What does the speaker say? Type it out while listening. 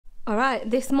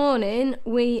Alright, this morning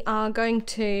we are going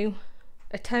to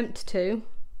attempt to,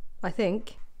 I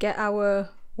think, get our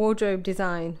wardrobe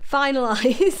design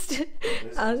finalised.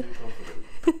 And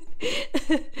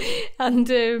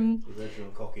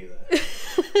original cocky there.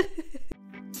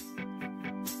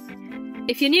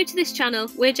 If you're new to this channel,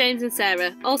 we're James and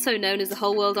Sarah, also known as The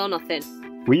Whole World or Nothing.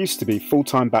 We used to be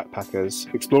full-time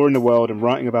backpackers, exploring the world and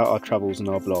writing about our travels on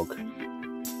our blog.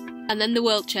 And then the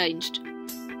world changed.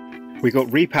 We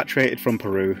got repatriated from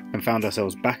Peru and found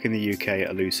ourselves back in the UK at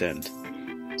a loose end.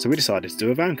 So we decided to do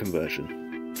a van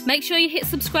conversion. Make sure you hit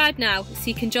subscribe now so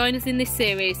you can join us in this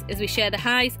series as we share the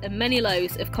highs and many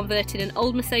lows of converting an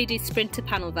old Mercedes Sprinter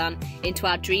panel van into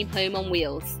our dream home on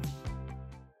wheels.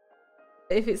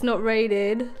 If it's not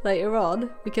raided later on,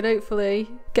 we can hopefully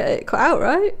get it cut out,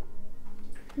 right?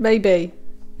 Maybe.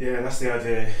 Yeah, that's the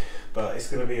idea, but it's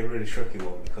going to be a really tricky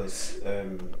one because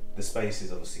the space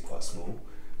is obviously quite small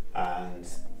and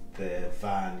the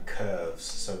van curves,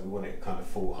 so we want it kind of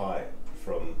full height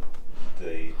from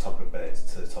the top of the bed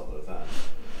to the top of the van.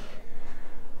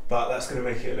 But that's going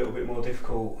to make it a little bit more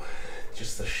difficult,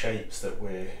 just the shapes that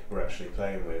we're actually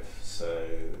playing with, so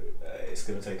it's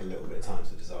going to take a little bit of time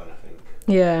to design, I think.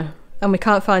 Yeah, and we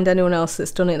can't find anyone else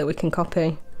that's done it that we can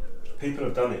copy. People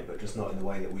have done it, but just not in the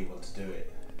way that we want to do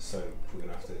it, so we're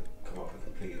going to have to come up with a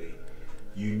completely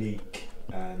unique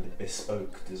and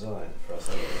bespoke design for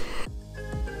ourselves.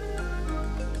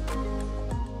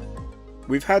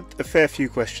 We've had a fair few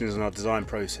questions on our design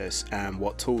process and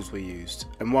what tools we used,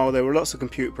 and while there were lots of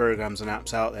computer programs and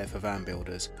apps out there for van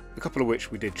builders, a couple of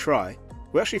which we did try,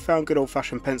 we actually found good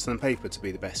old-fashioned pencil and paper to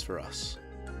be the best for us.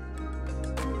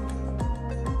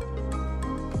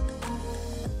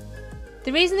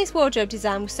 The reason this wardrobe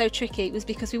design was so tricky was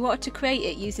because we wanted to create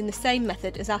it using the same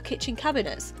method as our kitchen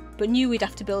cabinets, but knew we'd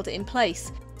have to build it in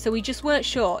place, so we just weren't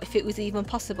sure if it was even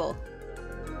possible.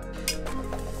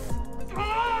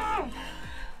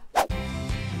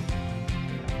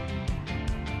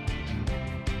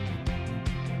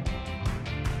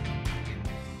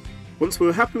 Once we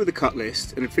were happy with the cut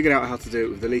list and had figured out how to do it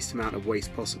with the least amount of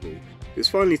waste possible, it was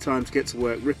finally time to get to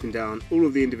work ripping down all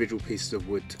of the individual pieces of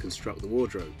wood to construct the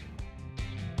wardrobe.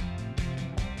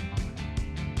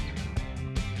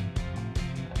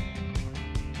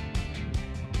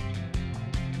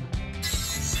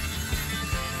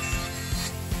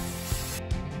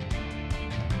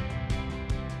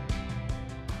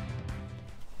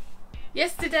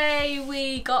 Yesterday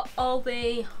we got all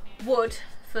the wood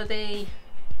for the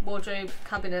wardrobe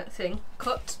cabinet thing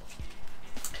cut,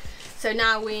 so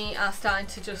now we are starting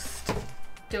to just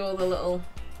do all the little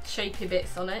shapy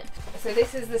bits on it. So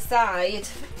this is the side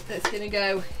that's going to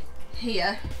go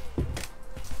here.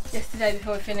 Yesterday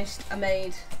before we finished I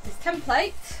made this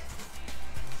template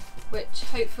which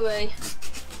hopefully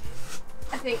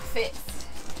I think fits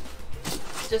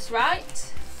just right.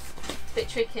 It's a bit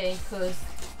tricky because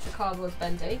the cardboard's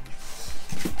bendy.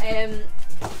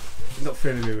 Not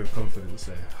filling me with confidence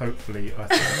there. Hopefully I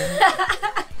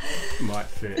think might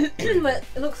fit. But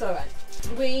it looks alright.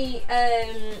 We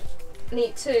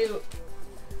need to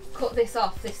cut this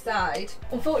off this side.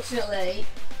 Unfortunately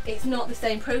it's not the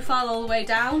same profile all the way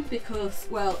down because,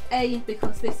 well,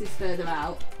 because this is further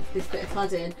out, this bit of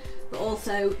cladding, but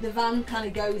also the van kind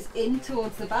of goes in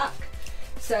towards the back,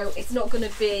 so it's not going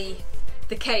to be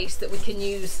the case that we can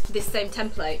use this same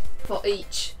template for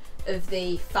each of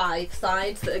the 5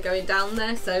 sides that are going down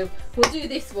there. So we'll do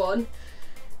this one,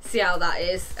 see how that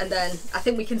is, and then I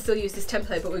think we can still use this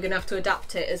template, but we're going to have to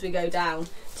adapt it as we go down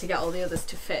to get all the others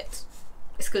to fit.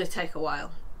 It's going to take a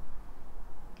while.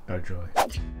 Oh joy.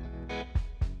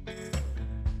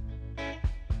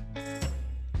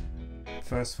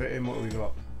 First fitting, what have we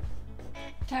got?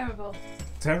 Terrible.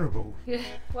 Terrible? Yeah.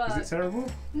 Well, is it terrible?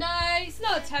 No, it's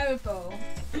not terrible.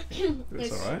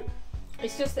 It's alright.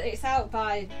 It's just that it's out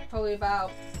by probably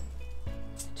about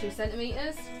 2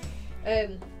 centimetres.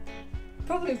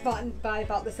 Probably by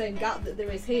about the same gap that there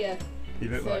is here. You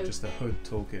look like just a hood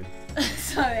talking.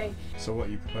 Sorry. So what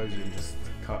are you proposing? Just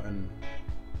cut and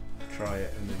try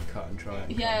it and then cut and try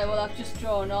it? Yeah, well I've just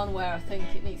drawn on where I think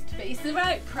it needs to be. It's the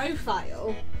right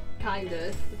profile, kind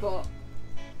of, but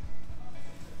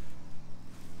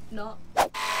not.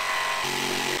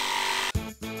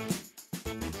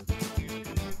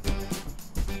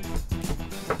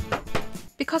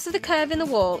 Because of the curve in the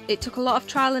wall, it took a lot of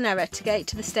trial and error to get it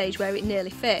to the stage where it nearly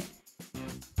fit.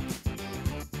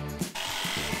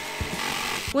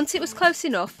 Once it was close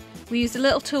enough, we used a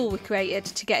little tool we created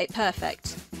to get it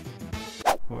perfect.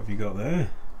 What have you got there?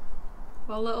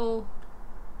 Well, a little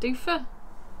doofer.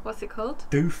 What's it called?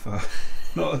 Doofer.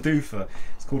 Not a doofer.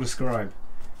 It's called a scribe.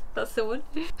 That's the one.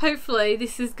 Hopefully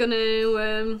this is going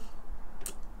to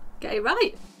get it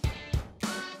right.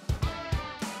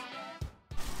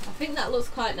 I think that looks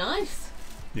quite nice.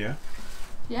 Yeah?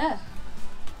 Yeah.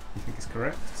 You think it's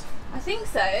correct? I think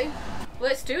so.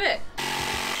 Let's do it.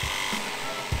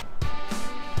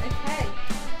 Okay.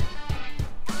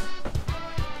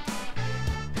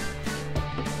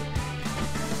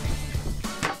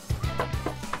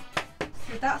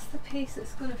 So that's the piece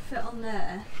that's going to fit on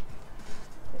there.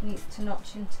 It needs to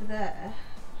notch into there.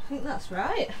 I think that's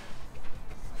right.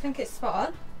 I think it's spot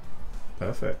on.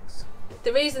 Perfect.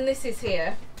 The reason this is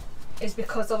here is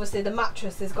because obviously the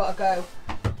mattress has got to go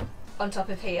on top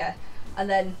of here, and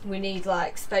then we need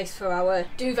like space for our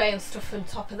duvet and stuff on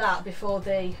top of that before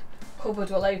the cupboard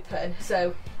will open.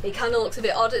 So it kind of looks a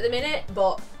bit odd at the minute,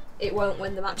 but it won't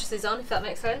when the mattress is on, if that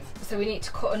makes sense. So we need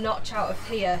to cut a notch out of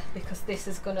here because this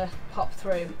is going to pop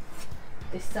through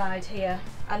this side here,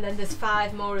 and then there's 4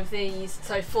 more of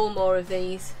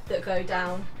these that go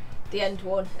down the end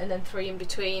one, and then 3 in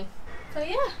between. So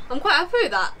yeah, I'm quite happy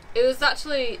with that. It was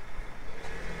actually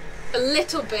a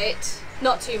little bit,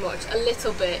 not too much, a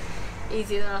little bit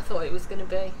easier than I thought it was going to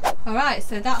be. Alright,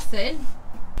 so that's in.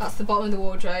 That's the bottom of the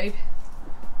wardrobe.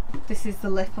 This is the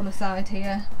lip on the side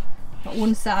here. Got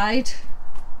one side.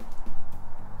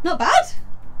 Not bad.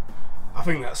 I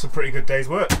think that's a pretty good day's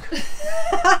work.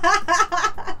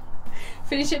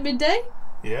 Finish at midday?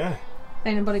 Yeah.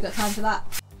 Ain't nobody got time for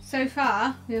that. So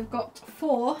far, we've got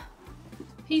 4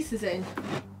 pieces in.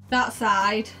 That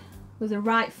side was a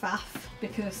right faff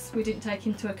because we didn't take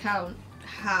into account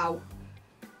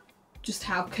just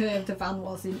how curved the van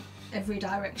was in every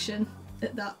direction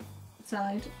at that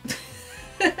side.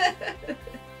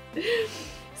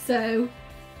 So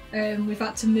we've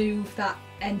had to move that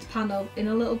end panel in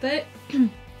a little bit.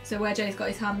 So where Jay's got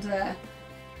his hand there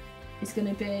is going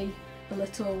to be a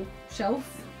little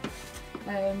shelf,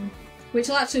 which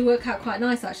will actually work out quite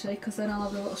nice actually, because then I'll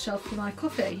have a little shelf for my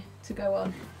coffee to go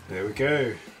on. There we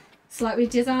go. It's like we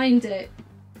designed it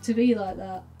to be like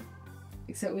that,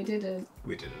 except we didn't.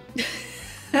 We didn't.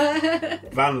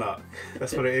 Van luck,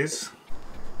 that's what it is.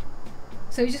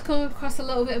 So we just come across a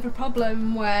little bit of a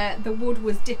problem where the wood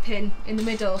was dipping in the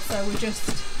middle, so we're just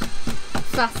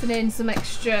fastening some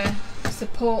extra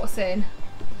supports in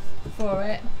for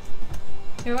it.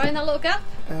 You alright in that little gap?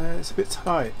 It's a bit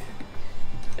tight.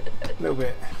 A little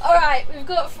bit. Alright, we've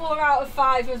got 4 out of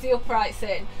 5 of the uprights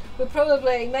in. We're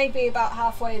probably maybe about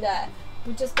halfway there.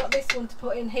 We've just got this one to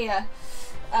put in here.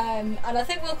 And I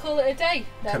think we'll call it a day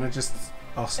then. Can I just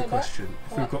ask a question?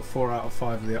 If we've got 4 out of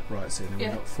 5 of the uprights in and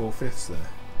we've got 4/5 there.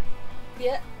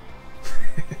 Yeah.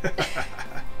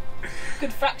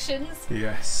 Good fractions.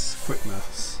 Yes, quick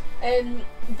maths.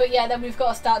 But yeah, then we've got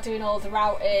to start doing all the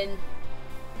routing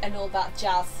and all that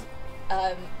jazz.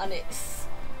 And it's,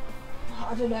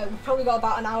 I don't know, we've probably got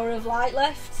about an hour of light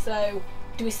left, so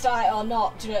do we start it or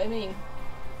not? Do you know what I mean?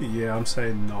 Yeah, I'm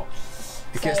saying not.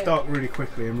 It gets dark really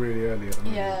quickly and really early at the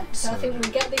moment. Yeah, so I think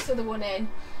we get this other one in,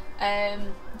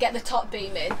 get the top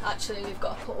beam in. Actually, we've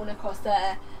got to put one across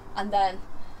there, and then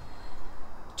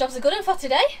jobs are good enough for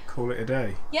today. Call it a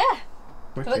day. Yeah.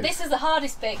 Wicked. But this is the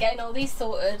hardest bit, getting all these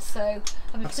sorted, so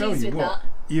I'm pleased with that.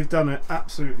 You've done an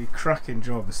absolutely cracking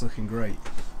job. It's looking great.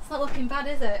 It's not looking bad,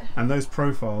 is it? And those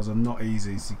profiles are not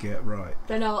easy to get right.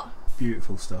 They're not.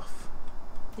 Beautiful stuff.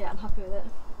 Yeah, I'm happy with it.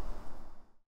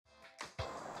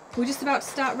 We're just about to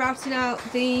start routing out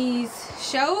these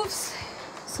shelves.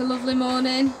 It's a lovely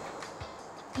morning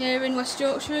here in West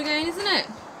Yorkshire again, isn't it?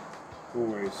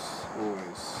 Always,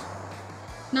 always.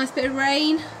 Nice bit of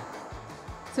rain.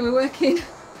 So we're working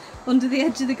under the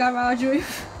edge of the garage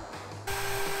roof.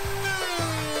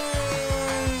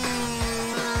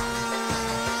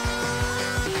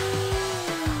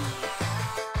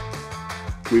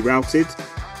 We routed,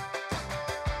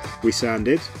 we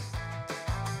sanded,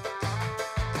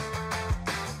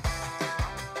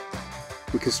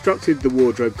 we constructed the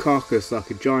wardrobe carcass like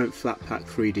a giant flat pack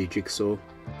 3D jigsaw,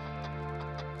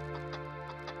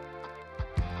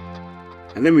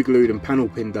 and then we glued and panel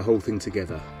pinned the whole thing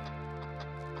together.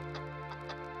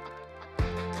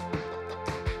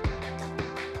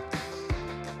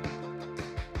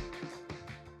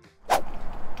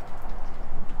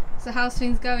 So how's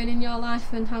things going in your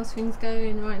life and how's things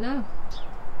going right now?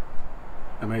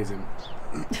 Amazing.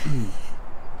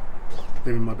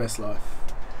 Living my best life.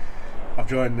 I've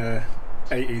joined the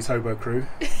 80s hobo crew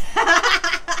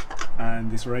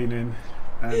and it's raining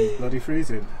and bloody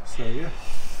freezing, so yeah,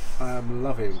 I am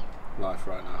loving life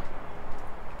right now.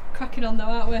 Cracking on though,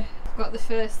 aren't we? We've got the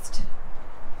first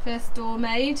door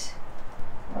made.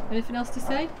 Anything else to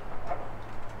say?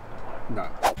 No.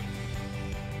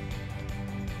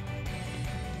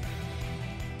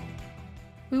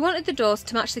 We wanted the doors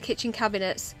to match the kitchen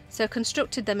cabinets, so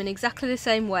constructed them in exactly the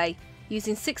same way,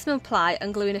 using 6mm ply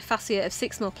and gluing a fascia of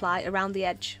 6mm ply around the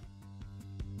edge.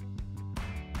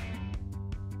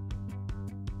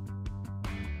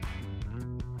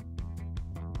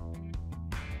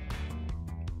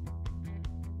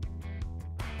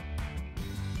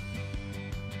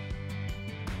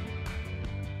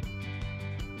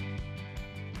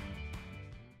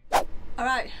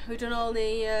 Alright, we've done all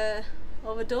the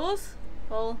doors,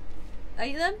 all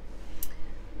 8 of them.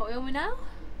 What are we on with now?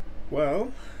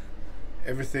 Well,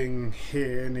 everything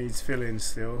here needs filling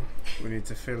still. We need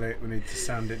to fill it, we need to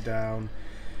sand it down.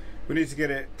 We need to get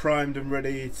it primed and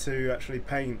ready to actually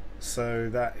paint. So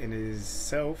that in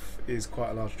itself is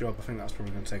quite a large job. I think that's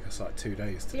probably going to take us like 2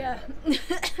 days to do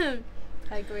that.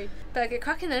 I agree. Better get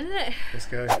cracking then, isn't it? Let's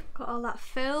go. Got all that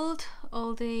filled,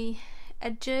 all the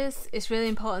edges. It's really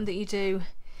important that you do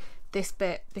this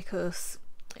bit because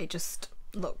it just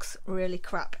looks really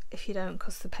crap if you don't,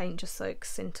 because the paint just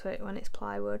soaks into it when it's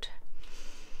plywood.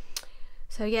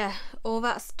 So yeah, all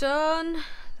that's done.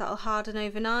 That'll harden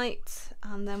overnight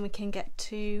and then we can get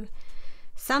to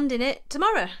sanding it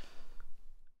tomorrow.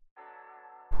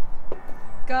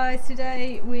 Guys,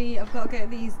 today I've got to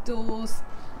get these doors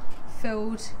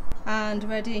filled and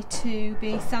ready to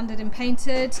be sanded and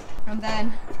painted, and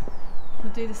then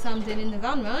we'll do the sanding in the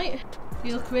van, right?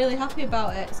 You look really happy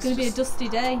about it. It's going to be a dusty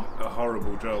day. A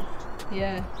horrible job.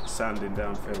 Yeah. Sanding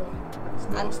down filler. It's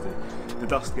nasty. The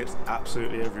dust gets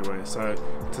absolutely everywhere. So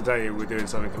today we're doing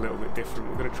something a little bit different.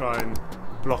 We're going to try and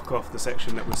block off the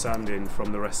section that we're sanding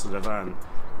from the rest of the van,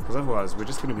 because otherwise we're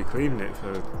just going to be cleaning it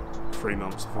for 3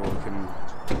 months before we can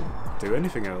do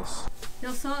anything else. You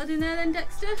all sorted in there then,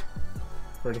 Dexter?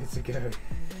 Ready to go.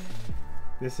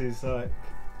 This is like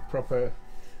proper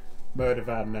murder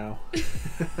van now.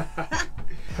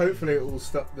 Hopefully it will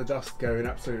stop the dust going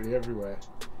absolutely everywhere.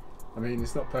 I mean,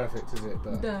 it's not perfect, is it?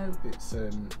 But no.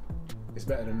 It's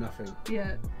better than nothing.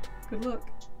 Yeah. Good luck.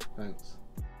 Thanks.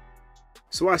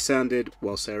 So I sanded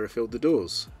while Sarah filled the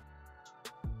doors.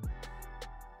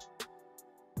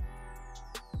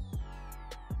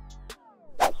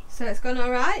 So it's gone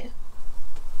alright?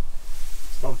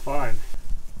 It's gone fine.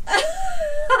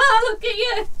 Look at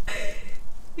you!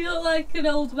 You look like an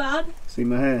old man. See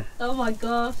my hair? Oh my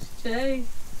gosh, Jay.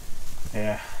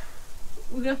 Yeah.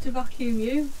 We're gonna have to vacuum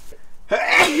you.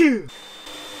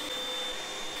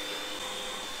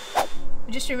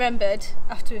 We just remembered,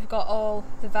 after we've got all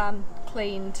the van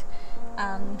cleaned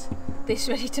and this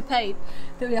ready to paint,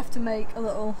 that we have to make a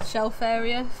little shelf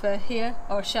area for here,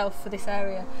 or a shelf for this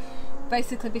area.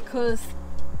 Basically because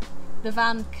the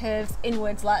van curves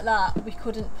inwards like that, we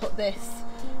couldn't put this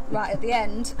right at the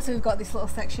end, so we've got this little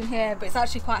section here, but it's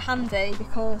actually quite handy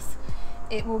because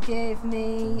it will give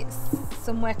me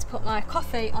somewhere to put my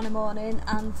coffee on a morning,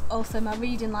 and also my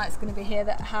reading light's going to be here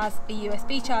that has a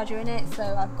USB charger in it,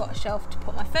 so I've got a shelf to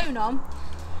put my phone on.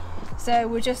 So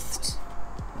we're just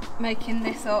making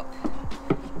this up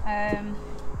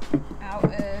out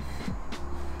of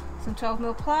some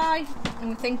 12mm ply, and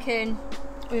we're thinking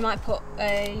we might put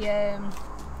a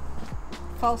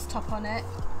false top on it,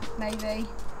 maybe,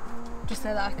 just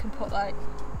so that I can put, like,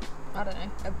 I don't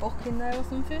know, a book in there or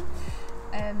something.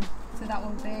 So that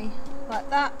will be like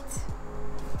that,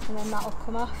 and then that will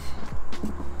come off.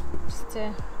 Just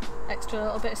extra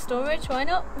little bit of storage, why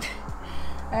not?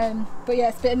 But yeah,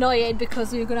 it's a bit annoying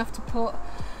because we were going to have to put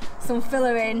some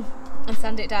filler in and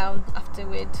sand it down after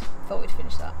we'd thought we'd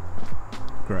finish that.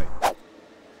 Great.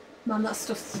 Man, that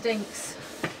stuff stinks.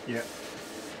 Yeah.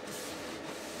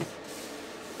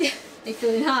 Are you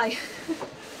feeling high?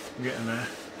 I'm getting there.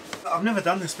 I've never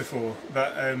done this before,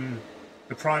 but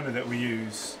the primer that we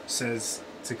use says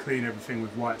to clean everything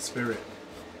with white spirit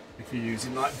if you're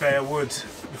using like bare wood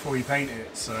before you paint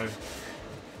it, so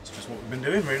it's just what we've been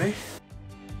doing really.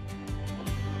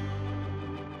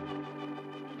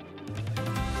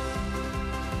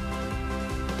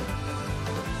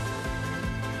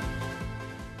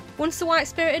 Once the white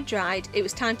spirit had dried, it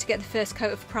was time to get the first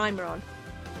coat of primer on.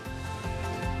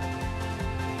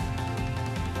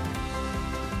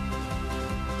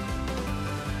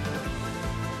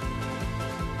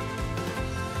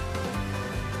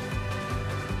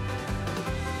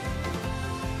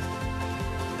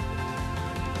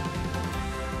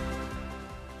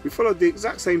 We followed the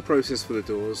exact same process for the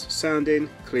doors: sanding,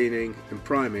 cleaning and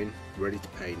priming, ready to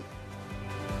paint.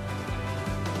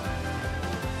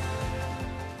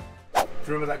 Do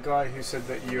you remember that guy who said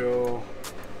that your,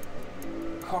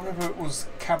 I can't remember if it was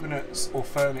cabinets or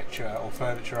furniture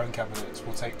and cabinets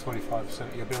will take 25%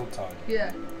 of your build time?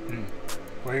 Yeah.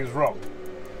 Well, he was wrong,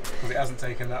 because it hasn't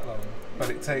taken that long. but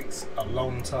it takes a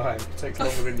long time. It takes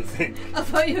longer than you think. I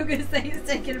thought you were going to say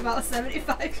it's taking about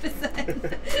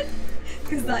 75%,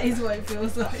 because that is what it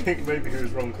feels like. I think maybe he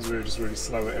was wrong because we were just really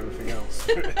slow at everything else.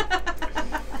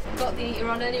 Got the heater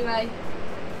on anyway,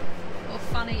 or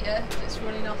fan heater, it's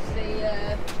running off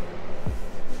the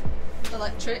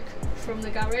electric from the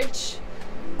garage.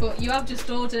 But you have just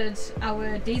ordered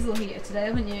our diesel heater today,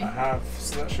 haven't you? I have,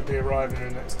 so that should be arriving in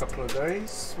the next couple of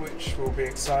days, which will be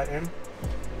exciting.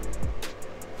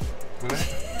 Will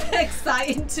it?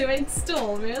 Exciting to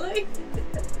install, really?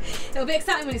 It'll be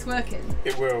exciting when it's working.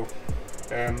 It will.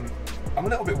 I'm a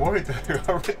little bit worried though.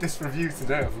 I read this review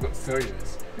today, I forgot to tell you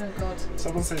this. Oh god.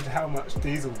 Someone said, how much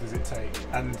diesel does it take?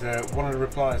 And one of the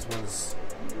replies was,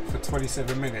 for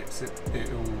 27 minutes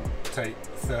it'll take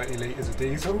 30 litres of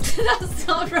diesel. That's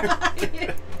not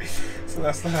right. So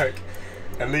that's like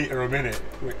a litre a minute,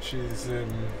 which is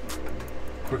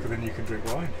quicker than you can drink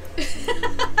wine.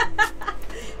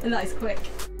 And that is quick.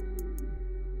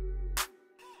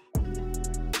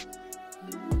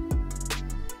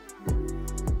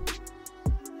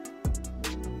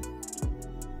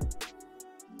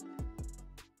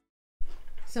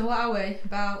 So what are we?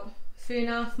 About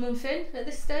 3.5 months in at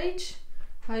this stage?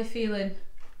 How are you feeling?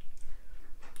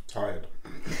 Tired.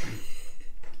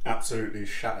 Absolutely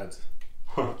shattered.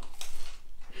 When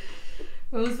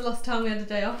was the last time we had a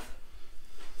day off?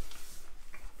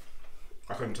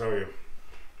 I couldn't tell you.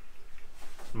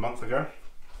 A month ago.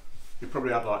 We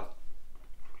probably had like,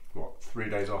 what, 3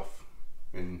 days off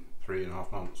in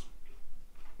 3.5 months.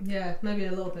 Yeah, maybe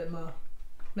a little bit more.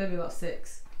 Maybe about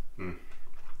 6. Mm.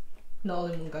 Not all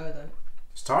in one go though.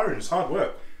 It's tiring, it's hard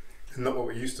work. It's not what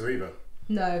we're used to either.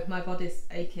 No, my body's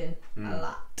aching a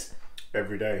lot.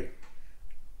 Every day.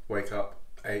 Wake up,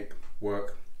 ache,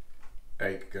 work,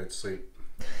 ache, go to sleep,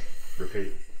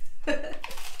 repeat. Come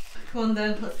on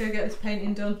then, let's go get this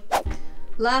painting done.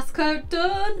 Last coat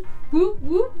done! Whoop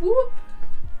whoop whoop!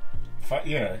 In fact,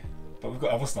 yeah, but we've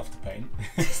got other stuff to paint.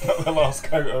 It's not the last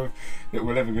coat of that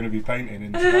we're ever going to be painting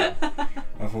into that,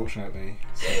 unfortunately.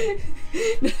 So.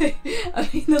 No, I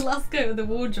mean the last coat of the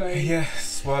wardrobe.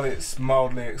 Yes, well, it's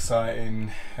mildly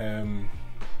exciting.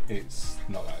 It's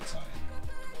not that exciting.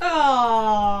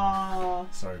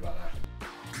 Aww. Sorry about that.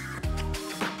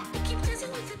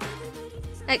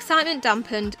 Excitement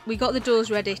dampened, we got the doors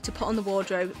ready to put on the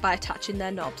wardrobe by attaching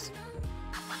their knobs.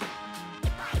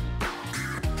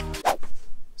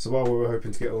 So while we were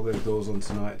hoping to get all the doors on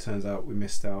tonight, it turns out we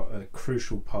missed out a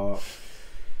crucial part,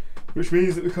 which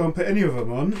means that we can't put any of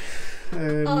them on.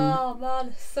 Oh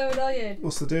man, so annoying.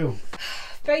 What's the deal?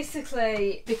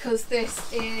 Basically, because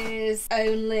this is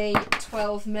only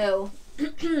 12mm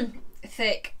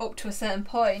thick up to a certain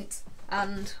point,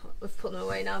 and we've put them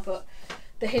away now, but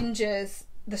the hinges,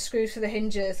 the screws for the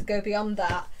hinges go beyond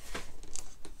that,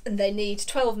 and they need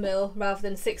 12mm rather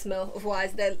than 6mm,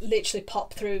 otherwise they literally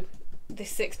pop through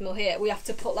this 6mm here. We have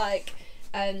to put like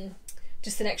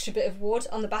just an extra bit of wood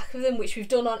on the back of them, which we've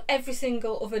done on every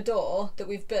single other door that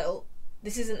we've built.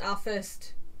 This isn't our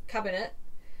first cabinet,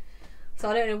 so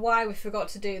I don't know why we forgot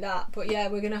to do that, but yeah,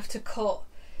 we're gonna have to cut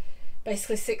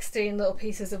basically 16 little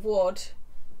pieces of wood,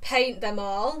 paint them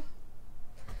all,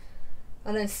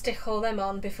 and then stick all them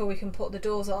on before we can put the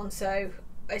doors on. So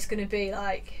it's going to be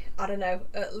like, I don't know,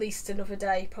 at least another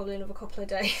day, probably another couple of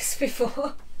days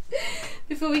before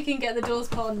we can get the doors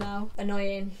put on now.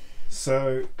 Annoying.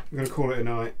 So I'm going to call it a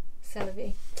night. C'est la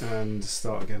vie. And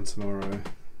start again tomorrow.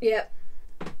 Yep.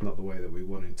 Not the way that we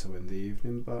wanted to end the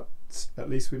evening, but at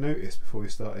least we noticed before we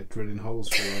started drilling holes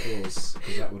for our doors,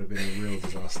 because that would have been a real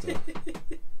disaster.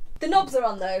 The knobs are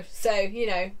on though, so you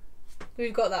know,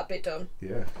 we've got that bit done.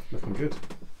 Yeah, looking good.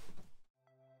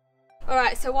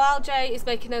 Alright, so while Jay is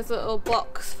making those little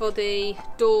blocks for the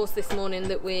doors this morning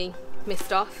that we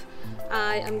missed off,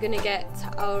 I am going to get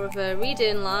our other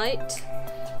reading light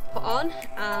put on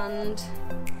and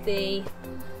the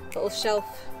little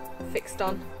shelf fixed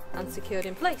on and secured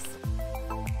in place.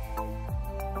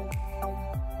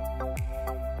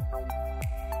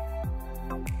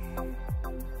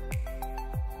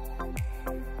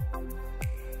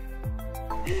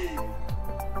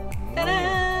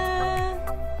 Ta-da!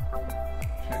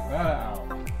 Check that out.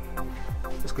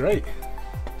 It's great. Do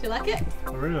you like it?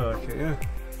 I really like it, yeah.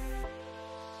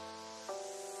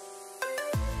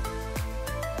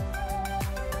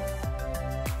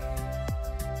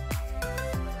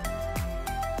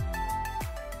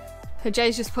 So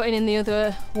Jay's just putting in the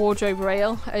other wardrobe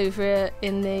rail over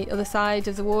in the other side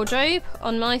of the wardrobe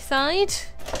on my side.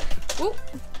 Ooh.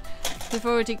 We've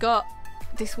already got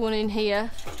this one in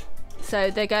here, so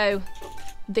they go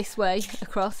this way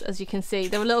across, as you can see.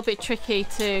 They're a little bit tricky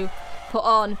to put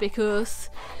on because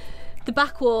The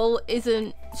back wall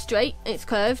isn't straight, it's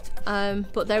curved,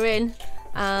 but they're in,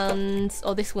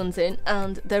 or this one's in,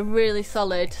 and they're really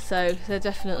solid, so they're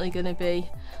definitely going to be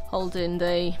holding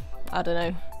the, I don't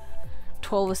know,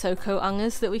 12 or so coat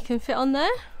hangers that we can fit on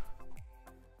there.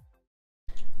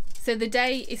 So the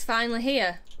day is finally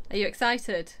here. Are you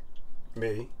excited?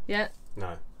 Me? Yeah.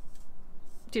 No.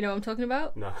 Do you know what I'm talking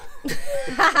about? No.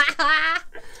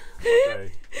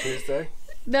 Okay. Tuesday?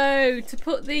 No, to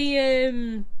put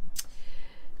the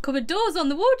cupboard doors on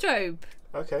the wardrobe.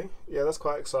 Okay, yeah, that's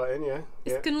quite exciting, yeah.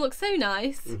 It's going to look so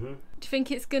nice. Mm-hmm. Do you think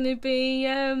it's going to be...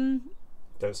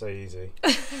 Don't say easy.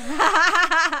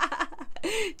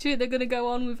 Do you think they're going to go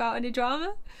on without any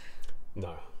drama?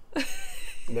 No.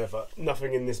 Never.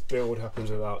 Nothing in this build happens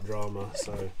without drama,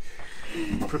 so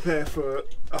prepare for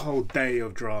a whole day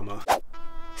of drama.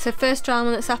 So first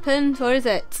drama that's happened, or is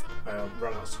it?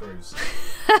 Run out screws.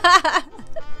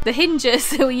 The hinges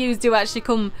that we use do actually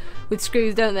come with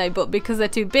screws, don't they? But because they're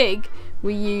too big,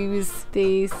 we use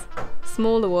these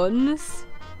smaller ones,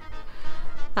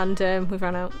 and we've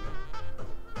run out.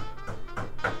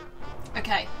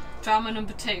 Okay, drama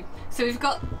number 2. So we've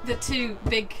got the 2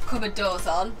 big cupboard doors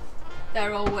on.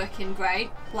 They're all working great,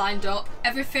 lined up.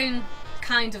 Everything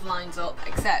kind of lines up,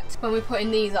 except when we're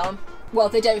putting these on, well,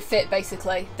 they don't fit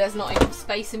basically. There's not enough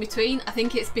space in between. I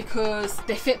think it's because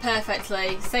they fit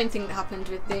perfectly. Same thing that happened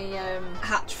with the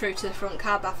hatch through to the front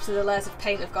cab after the layers of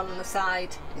paint have gone on the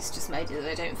side. It's just made it that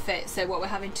they don't fit. So what we're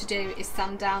having to do is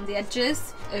sand down the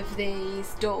edges of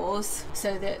these doors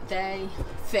so that they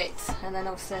fit. And then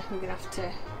obviously we're going to have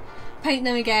to paint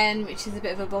them again, which is a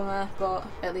bit of a bummer, but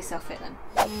at least they'll fit them.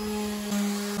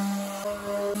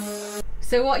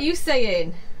 So what are you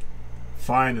saying?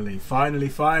 Finally.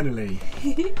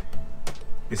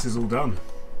 This is all done.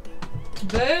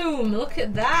 Boom, look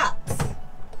at that.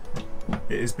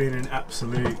 It has been an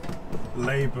absolute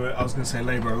labour, I was going to say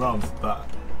labour of love, but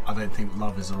I don't think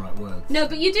love is the right word. No,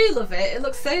 but you do love it. It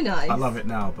looks so nice. I love it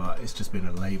now, but it's just been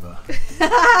a labour.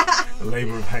 A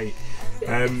labour of hate.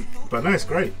 But no, it's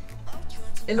great.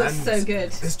 It looks so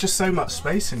good. There's just so much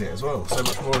space in it as well. So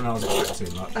much more than I was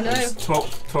expecting. Like, I know. There's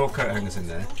 12 coat hangers in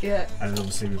there. Yeah. And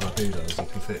obviously with our doodads you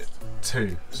can fit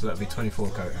 2. So that'd be 24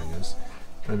 coat hangers.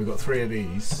 Then we've got 3 of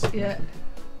these. Yeah.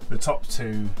 The top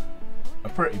 2 are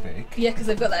pretty big. Yeah, because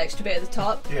they've got that extra bit at the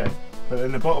top. Yeah. But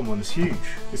then the bottom one is huge.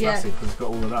 It's Yeah. massive because it's got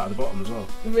all of that at the bottom as well.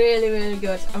 Really, really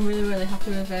good. I'm really, really happy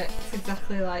with it. It's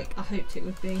exactly like I hoped it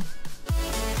would be.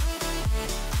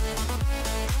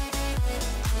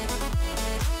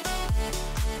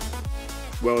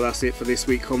 Well, that's it for this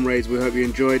week, comrades. We hope you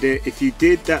enjoyed it. If you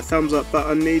did, that thumbs up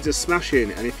button needs a smashing,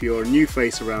 and if you're a new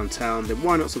face around town, then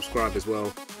why not subscribe as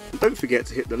well? And don't forget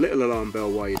to hit the little alarm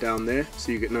bell while you're down there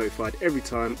so you get notified every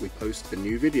time we post a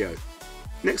new video.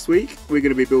 Next week, we're going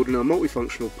to be building our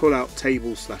multifunctional pull-out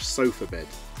table/sofa bed.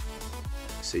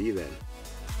 See you then.